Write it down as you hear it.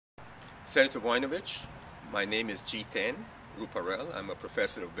Senator Voinovich, my name is Jiten, RuParel. I'm a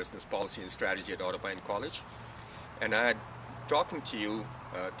professor of business policy and strategy at Otterbein College. And I'm talking to you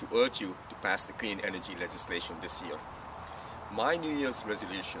to urge you to pass the clean energy legislation this year. My New Year's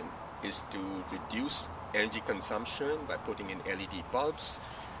resolution is to reduce energy consumption by putting in LED bulbs,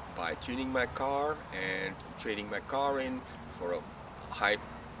 by tuning my car and trading my car in for a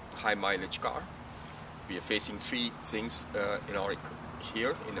high mileage car. We are facing three things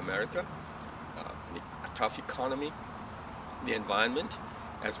here in America: a tough economy, the environment,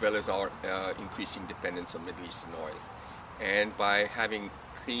 as well as our increasing dependence on Middle Eastern oil. And by having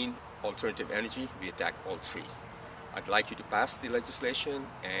clean alternative energy, we attack all three. I'd like you to pass the legislation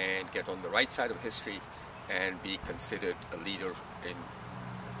and get on the right side of history and be considered a leader in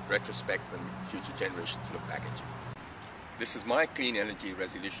retrospect when future generations look back at you. This is my clean energy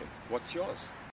resolution. What's yours?